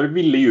sørget for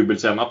ville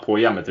jubelscener på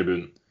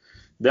hjemmetribunen.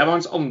 Det var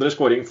hans andre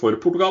scoring for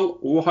Portugal,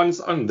 og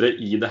hans andre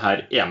i det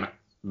her EM.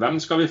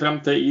 Hvem skal vi frem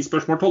til i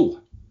spørsmål 12?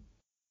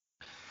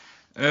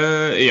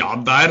 Ja,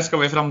 der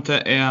skal vi frem til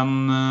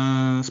en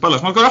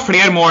spiller som skal ha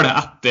flere mål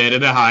etter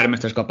det her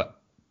mesterskapet.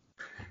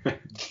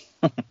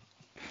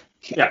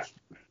 Ja,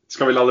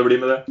 skal vi la det bli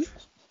med det?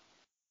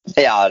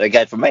 Ja, det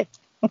greit for meg.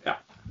 Ja.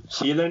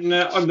 I den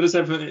andre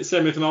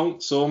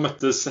semifinalen så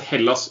møttes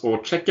Hellas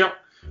og Tsjekkia,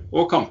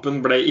 og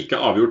kampen ble ikke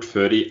avgjort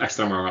før i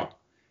ekstraomgangene.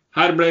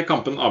 Her ble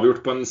kampen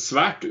avgjort på en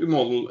svært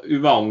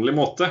uvanlig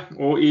måte,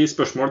 og i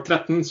spørsmål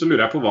 13 så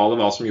lurer jeg på hva det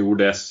var som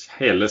gjorde det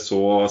hele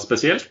så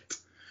spesielt.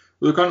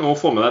 Og du kan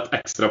også få med deg et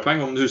ekstra poeng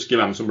om du husker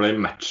hvem som ble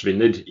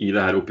matchvinner i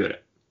det her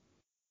oppgjøret.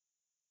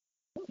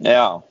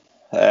 Ja,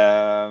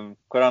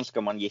 hvordan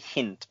skal man gi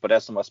hint på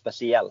det som var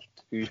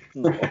spesielt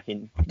uten å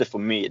hinte for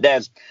mye? Det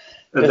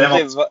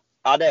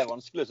er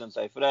vanskelig, synes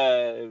jeg, for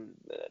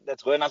det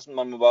tror jeg nesten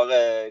man må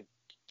bare...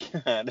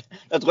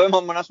 Det tror jeg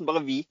man må nesten bare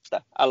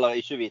vite, eller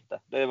ikke vite.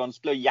 Det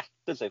vanskelig å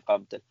gjette seg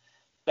frem til.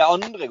 Det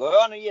andre går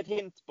jo an å gi et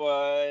hint på,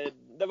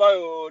 det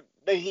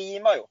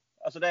rimer jo.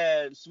 Altså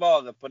det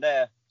svaret på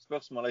det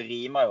spørsmålet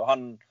rimer jo.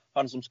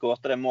 Han som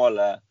skårte det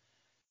målet,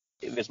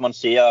 hvis man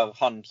sier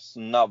hans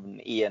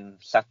navn i en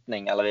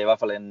setning, eller i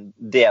hvert fall en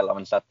del av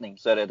en setning,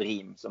 så det et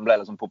rim som ble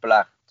litt sånn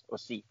populært å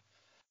si.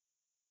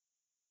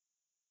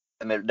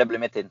 Det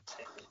blir mitt hint.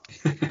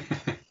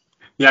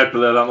 Hjelper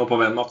det deg nå på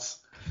veien, Mats?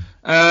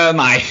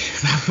 Nei,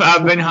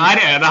 det her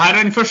er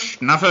den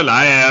første jeg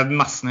føler jeg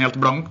nesten helt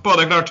blank på.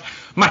 Det klart,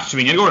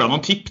 matchvinner går det an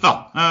å tippe da,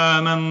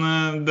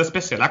 men det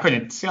spesielle, jeg kan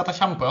ikke si at jeg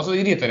kommer på det, så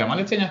irriterer jeg meg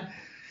litt, kjenner jeg.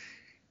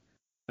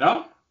 Ja,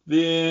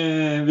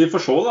 vi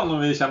får se da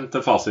når vi kommer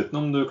til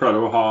fasiten om du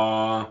klarer å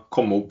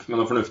komme opp med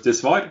noe fornuftig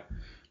svar.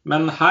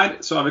 Men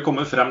her så har vi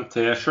kommet frem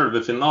til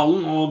selve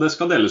finalen, og det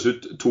skal deles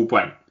ut 2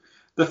 poeng.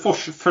 Det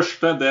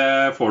første,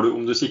 det får du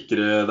om du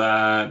sikrer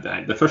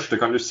deg, det første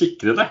kan du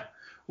sikre det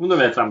om du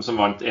vet hvem som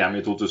vant EM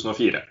i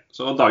 2004.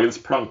 Så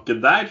dagens planke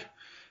der,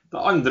 Det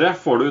andre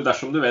får du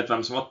dersom du vet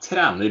hvem som var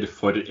trener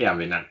for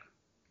EM-vinneren.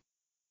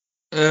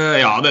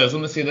 Ja, det er jo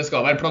som du sier, det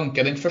skal være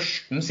planke den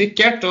første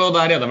sikkert, og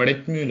der er det vel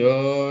ikke mulig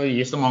å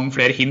gi så mange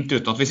flere hint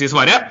uten at vi sier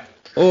svaret.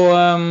 Og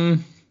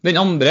den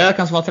andre,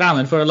 hvem som var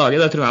trener for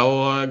laget, det tror jeg jo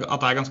at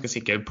jeg er ganske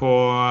sikker på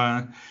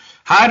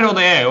her, og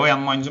det er jo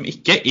en mann som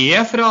ikke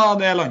er fra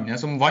det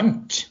landet som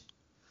vant.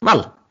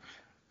 Vel.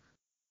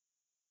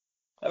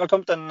 Det har vel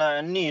kommet en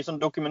ny sånn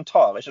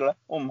dokumentar, ikke det?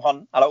 Om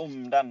han, eller om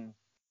den.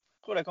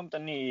 Jeg tror det har kommet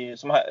en ny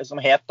som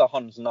heter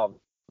hans navn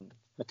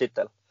med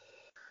titel.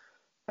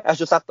 Jeg har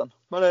ikke sett den,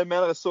 men jeg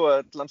mener jeg så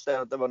et eller annet sted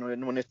at det var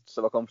noe nytt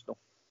som var kommet nå.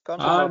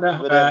 Kanskje det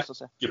har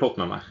jeg ikke fått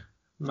med meg.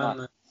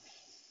 Men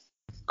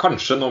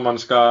kanskje når man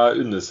skal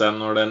unne seg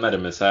når det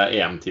nærmer seg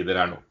EM-tider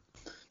her nå.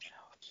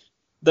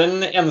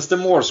 Den eneste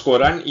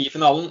målskåreren i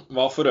finalen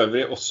var for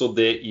øvrig også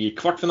det i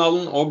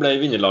kvartfinalen, og ble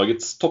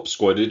vinnerlagets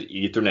toppskårer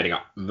i turneringen.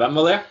 Hvem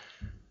var det?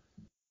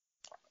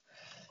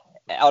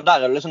 Ja,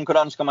 der er det liksom,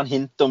 hvordan skal man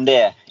hinte om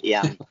det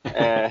igjen?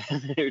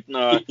 Uten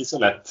å... Ikke så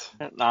lett.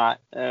 Nei,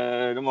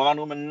 det må være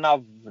noe med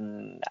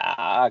navn.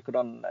 Ja,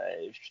 hvordan...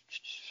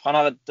 Han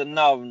har et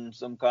navn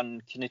som kan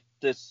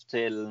knyttes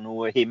til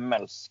noe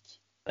himmelsk.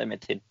 Det er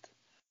mitt hint.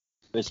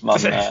 Hvis man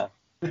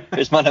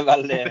er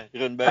veldig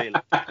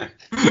rundbøyelig.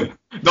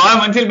 Da er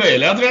man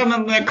tilbøyelig, jeg tror jeg,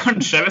 men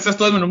kanskje hvis jeg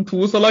står mellom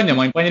to, så lander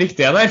man på den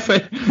riktige der, for...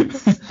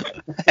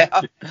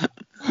 Ja.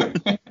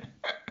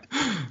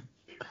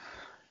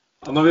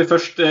 Når vi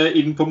først er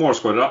inn på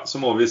målskårere, så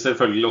må vi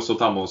selvfølgelig også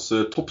ta med oss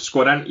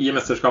toppskåreren i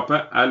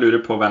mesterskapet. Jeg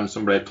lurer på hvem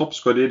som ble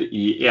toppskårer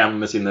i EM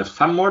med sine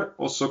 5 mål,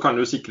 og så kan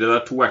du sikre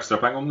deg 2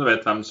 ekstra poeng om du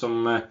vet hvem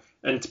som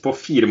endte på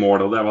 4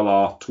 mål, og det var da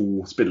 2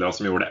 spillere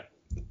som gjorde det.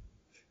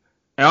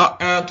 Ja,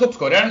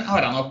 toppskåreren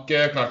har jeg nok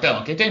klart. Det er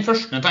nok ikke den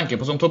første jeg tenker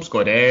på som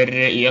toppskårer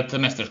i et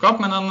mesterskap,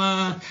 men en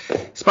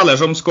spiller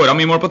som skåret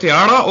mye mål på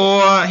tida her da,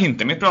 og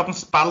hintet mitt på at han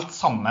spilte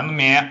sammen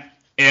med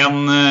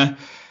en...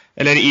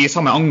 eller i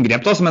samme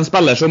angrep da, som en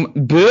spiller som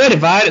bør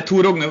være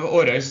Tor Ågne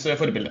Årøys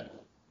forbilde.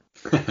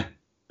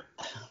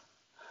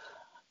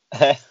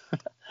 Ja,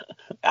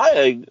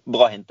 det er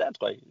bra hint,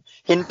 tror jeg.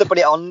 Hintet på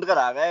de andre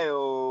der er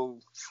jo...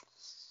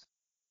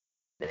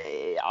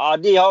 Ja,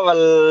 de har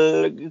vel...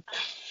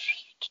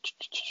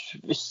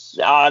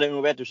 Ja,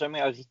 nå vet du ikke om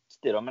jeg har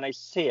riktig da, men jeg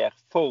ser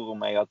for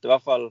meg at i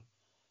hvert fall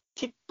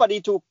tipper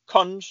de to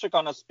kanskje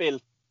kan ha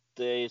spilt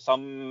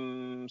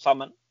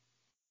sammen.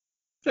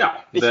 Ja,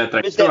 det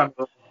trenger ikke være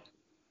noe.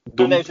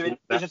 Det er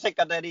ikke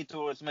sikkert det er de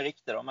to som er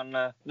riktige da, men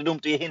det er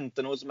dumt å gi hint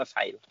til noe som er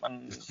feil.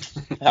 Men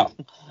ja,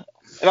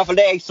 i hvert fall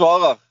det jeg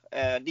svarer,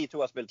 de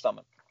to har spilt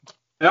sammen.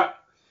 Ja,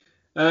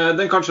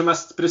 den kanskje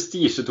mest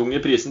prestisjetunge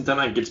prisen til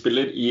en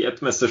enkeltspiller i et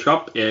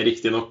mesterskap er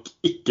riktig nok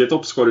ikke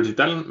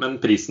toppskårertitelen,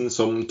 men prisen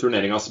som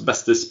turneringens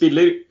beste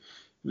spiller.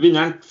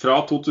 Vinneren fra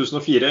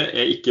 2004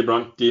 er ikke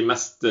blant de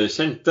mest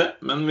kjente,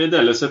 men vi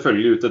deler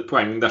selvfølgelig ut et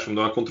poeng dersom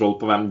du har kontroll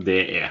på hvem det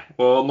er.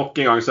 Og nok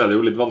en gang så er det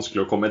jo litt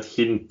vanskelig å komme med et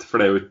hint, for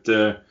det er jo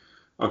ikke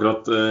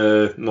akkurat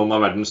noen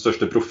av verdens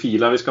største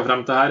profiler vi skal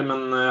frem til her,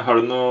 men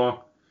har du noe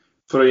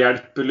for å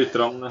hjelpe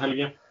lytterne,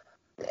 Helge?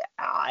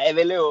 Ja, jeg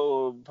ville jo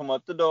på en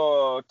måte da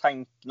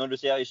tenkt, når du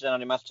sier ikke en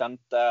av de mest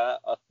kjente,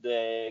 at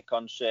det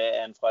kanskje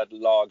er en fra et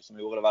lag som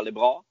gjorde det veldig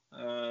bra,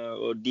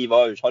 og de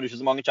hadde jo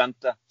ikke så mange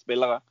kjente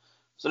spillere.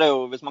 Så det er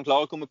jo, hvis man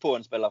klarer å komme på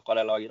en spiller fra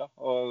det laget da,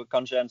 og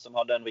kanskje en som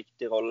hadde en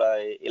viktig rolle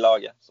i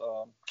laget,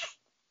 så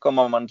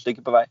kommer man et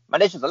stykke på vei. Men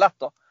det er ikke så lett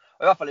da.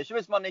 Og i hvert fall ikke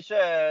hvis man ikke...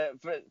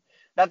 For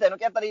dette er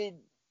nok et av de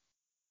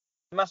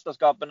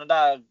mesterskapene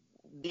der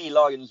de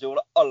lagene som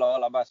gjorde det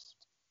aller best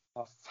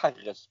har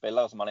færre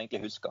spillere som man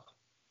egentlig husker.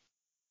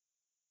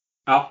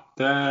 Ja,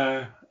 det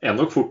er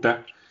nok fort det.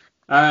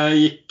 Jeg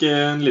gikk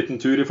en liten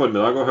tur i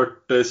formiddag og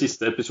hørte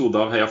siste episode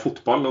av Heia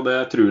Fotball, og det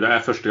tror jeg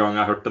er første gang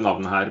jeg har hørt det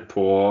navnet her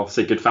på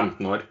sikkert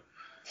 15 år.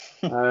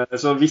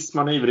 Så hvis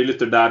man er ivrig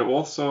lytter der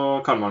også, så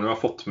kan man jo ha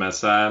fått med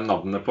seg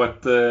navnet på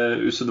et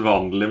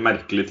usedvanlig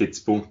merkelig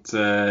tidspunkt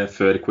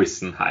før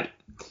quizen her.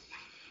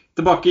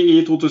 Tilbake i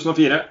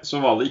 2004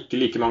 så var det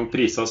ikke like mange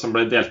priser som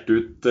ble delt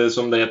ut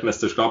som det i et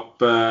mesterskap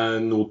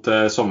nå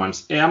til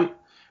sommerens EM.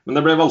 Men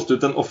det ble valgt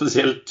ut en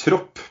offisiell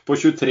tropp på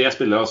 23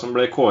 spillere som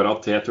ble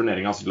kåret til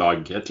turneringens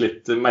lag. Et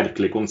litt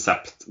merkelig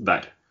konsept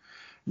der.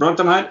 Blant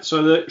dem her så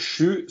er det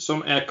 7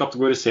 som er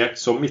kategorisert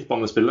som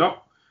midtbanespillere.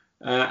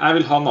 Jeg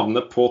vil ha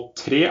navnet på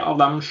 3 av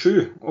dem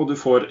 7, og du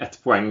får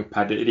 1 poeng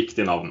per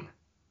riktig navn.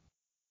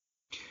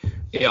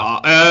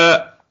 Ja,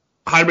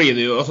 her blir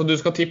det jo, altså du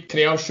skal tippe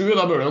 3 av 7,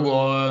 da bør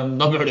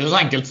det jo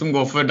så enkelt som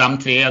gå for dem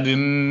 3 du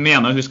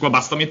mener husk var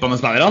best av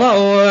midtbanespillere da,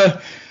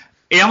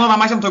 og en av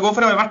dem jeg kommer til å gå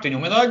for har jeg vært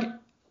innom i dag.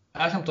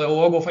 Jeg kommer til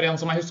å gå for en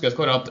som jeg husker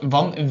skåret et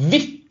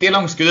vanvittig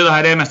langskudd i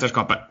dette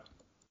mesterskapet.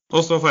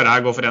 Og så får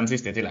jeg gå for en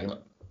siste i tillegg da.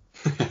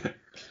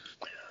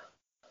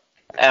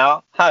 Ja,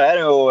 her er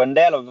det jo en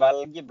del å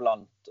velge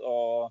blant,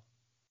 og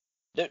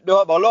du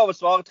har bare lov å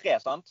svare 3,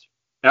 sant?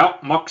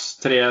 Ja, maks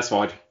 3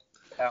 svar.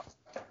 Ja.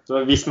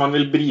 Så hvis man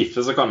vil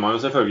brife, så kan man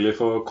jo selvfølgelig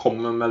få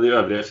komme med de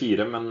øvrige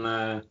 4, men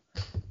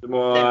du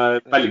må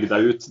velge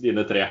deg ut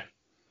dine 3.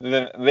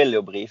 Vi vil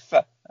jo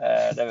brife.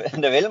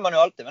 Det vil man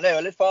jo alltid, men det er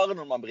jo litt fare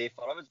når man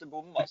briefer. Da, hvis du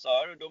bommer, så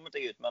har du dummet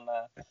deg ut. Men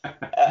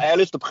jeg har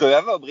lyst til å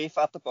prøve å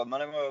briefe etterpå,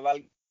 men jeg må jo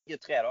velge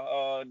 3 da.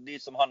 Og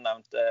de som han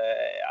nevnte,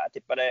 jeg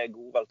tipper det er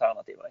gode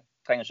alternativer.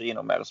 Jeg trenger ikke gi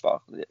noe mer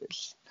svar.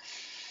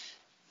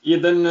 I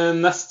den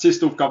nest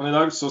siste oppgaven i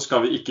dag så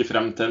skal vi ikke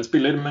frem til en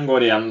spiller, men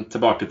går igjen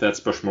tilbake til et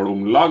spørsmål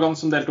om lagene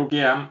som deltok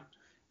i EM.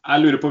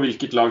 Jeg lurer på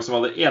hvilket lag som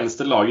var det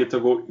eneste laget til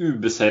å gå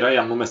ubeseiret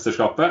gjennom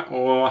mesterskapet,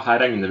 og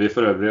her regner vi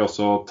for øvrig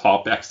også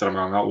tap i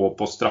ekstraomganger og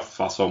på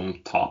straffa som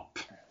tap.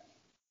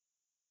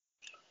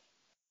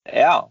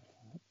 Ja,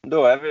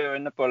 da er vi jo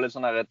inne på litt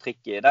sånn her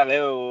tricky. Der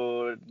er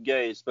jo et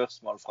gøy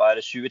spørsmål fra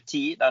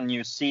 2010, der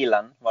New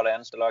Zealand var det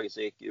eneste laget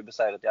som gikk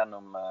ubeseiret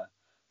gjennom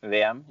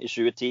VM i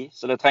 2010,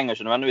 så det trenger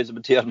ikke nødvendigvis å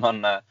bety at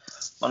man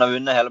har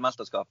vunnet hele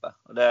mesterskapet.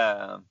 Og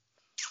jeg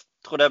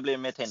tror det blir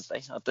mitt hint,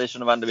 at det ikke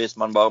nødvendigvis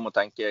man bare må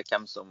tenke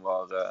hvem som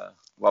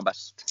var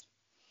best.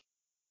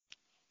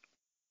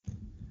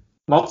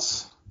 Mats?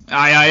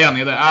 Ja, jeg er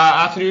enig i det.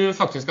 Jeg tror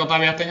faktisk at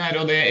jeg vet den her,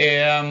 og det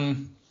er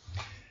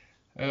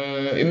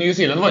New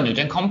Zealand vant jo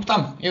ikke en kamp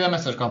i det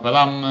mesterskapet.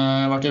 De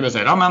ble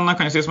ubeseiret, men jeg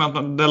kan jo si som at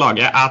det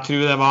laget jeg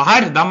tror det var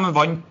her, de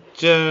vant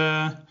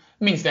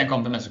minst en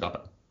kamp i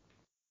mesterskapet.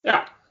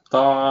 Ja,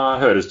 da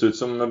høres det ut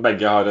som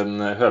begge har en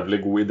høvelig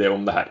god idé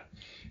om det her.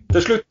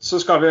 Til slutt så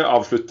skal vi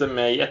avslutte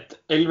med et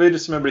elver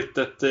som er blitt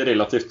et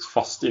relativt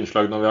fast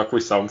innslag når vi har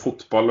quizet om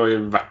fotball, og i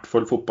hvert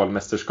fall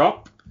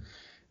fotballmesterskap.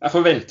 Jeg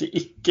forventer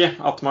ikke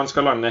at man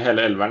skal lande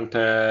hele elveren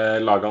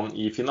til lagene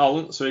i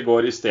finalen, så vi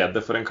går i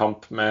stedet for en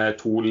kamp med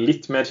 2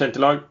 litt mer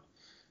kjente lag,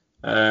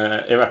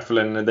 i hvert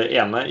fall enn det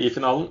ene i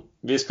finalen.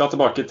 Vi skal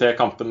tilbake til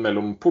kampen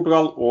mellom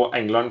Portugal og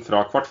England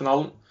fra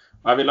kvartfinalen,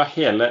 og jeg vil ha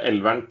hele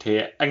elveren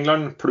til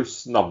England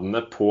pluss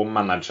navnet på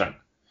manageren.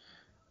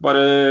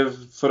 Bare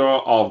for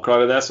å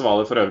avklare det, så var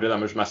det for øvrig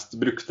deres mest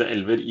brukte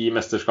elver i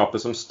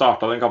mesterskapet som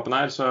startet den kampen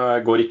her, så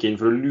jeg går ikke inn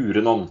for å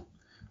lure noen.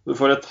 Du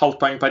får et halvt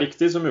poeng per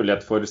riktig, så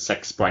mulighet for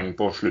 6 poeng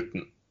på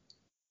slutten.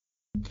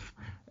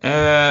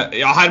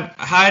 Ja,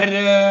 her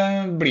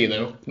blir det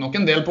jo nok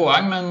en del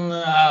poeng, men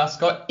jeg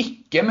skal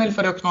ikke melde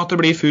for høyt nå at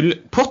det blir full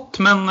pott,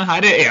 men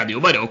her er det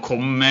jo bare å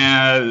komme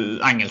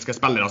med engelske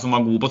spillere som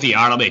var gode på tida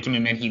her, da det er ikke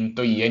mye mer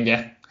hint å gi enn det.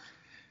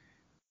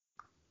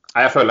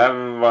 Jeg føler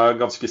jeg var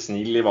ganske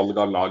snill i valg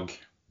av lag.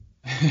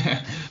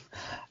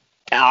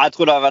 Ja, jeg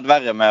tror det har vært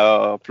verre med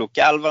å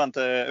plukke elveren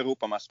til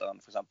Europamesteren,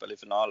 for eksempel, i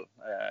finalen.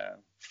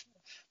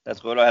 Det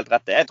tror jeg du har helt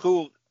rett i.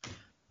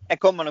 Jeg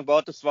kommer nok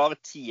bare til å svare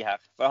 10 her,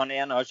 for han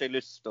ene har ikke jeg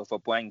lyst til å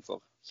få poeng for.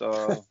 Så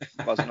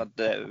bare sånn at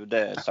det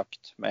er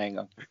sagt med en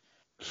gang.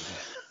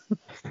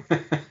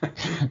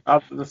 Ja,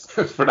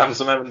 for dem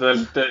som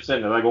eventuelt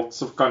kjenner deg godt,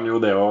 så kan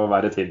jo det jo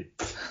være et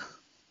hint.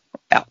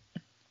 Ja.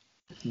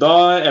 Da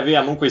er vi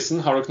gjennom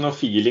quizen. Har dere noe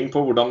feeling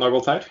på hvordan det har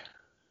gått her?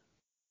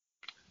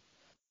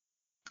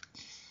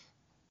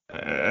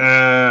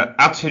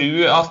 Jeg tror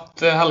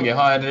at Helge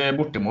har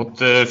bortimot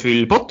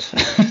full pott.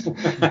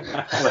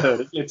 Det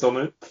høres litt sånn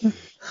ut.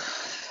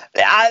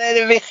 Ja,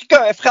 det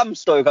virker, jeg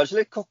fremstår jo kanskje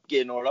litt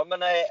cocky nå da,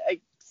 men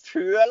jeg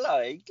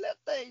føler egentlig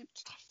at jeg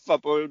treffer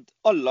på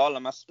aller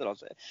meste da.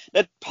 Det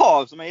er et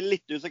par som jeg er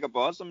litt usikker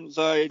på, så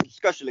jeg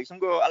skal ikke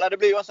liksom gå, eller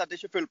det blir uansett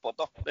ikke full pott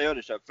da, det gjør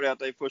det ikke, fordi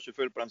at jeg får ikke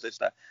full på den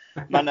siste.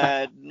 Men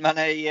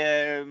jeg...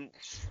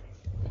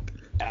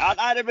 Ja,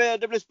 nei, det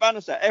blir spennende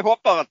å se. Jeg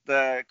håper at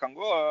det kan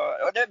gå,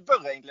 og det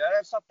bør egentlig. Jeg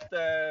har satt,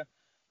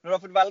 når du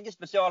har fått velge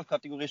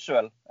spesialkategori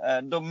selv,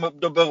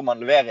 da bør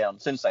man levere igjen,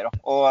 synes jeg da.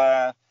 Og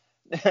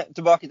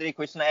tilbake til de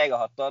quizene jeg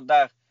har hatt,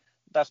 da,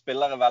 der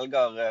spillere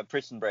velger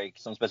Prison Break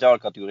som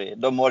spesialkategori,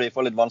 da må de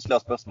få litt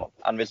vanskeligere spørsmål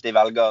enn hvis de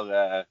velger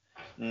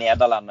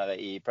nederlendere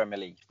i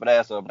Premier League, for det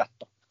er så bredt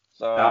da.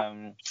 Så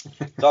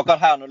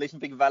akkurat her, når du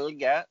liksom fikk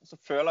velge, så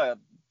føler jeg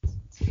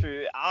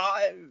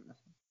at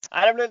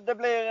Nei, det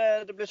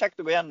blir kjekt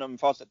å gå gjennom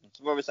fasiten,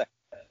 så får vi se.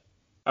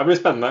 Det blir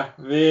spennende.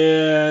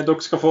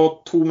 Dere skal få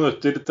 2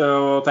 minutter til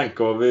å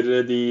tenke over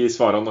de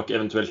svarene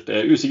dere eventuelt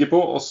er usikre på,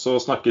 og så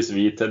snakkes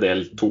vi til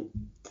del 2.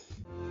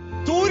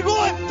 Tor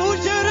går! Tor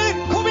kjører!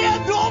 Kom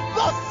igjen, du har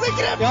masse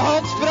krefter! Ja,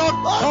 han sprang!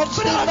 Han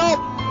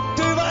sprang!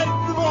 Du verden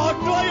hvor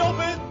hardt du har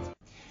jobbet!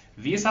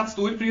 Vi setter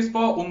stor pris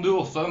på om du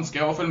også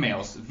ønsker å følge med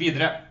oss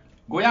videre.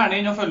 Gå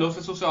gjerne inn og følg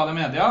oss i sosiale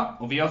medier,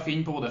 og vi har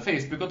funnet på både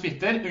Facebook og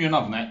Twitter under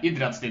navnet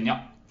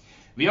Idrettslinja.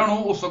 Vi har nå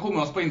også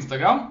kommet oss på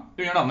Instagram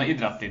under navnet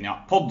Idrettslinja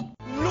Pod.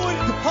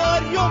 Lord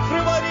har jobb, fru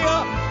Maria!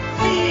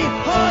 Vi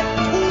har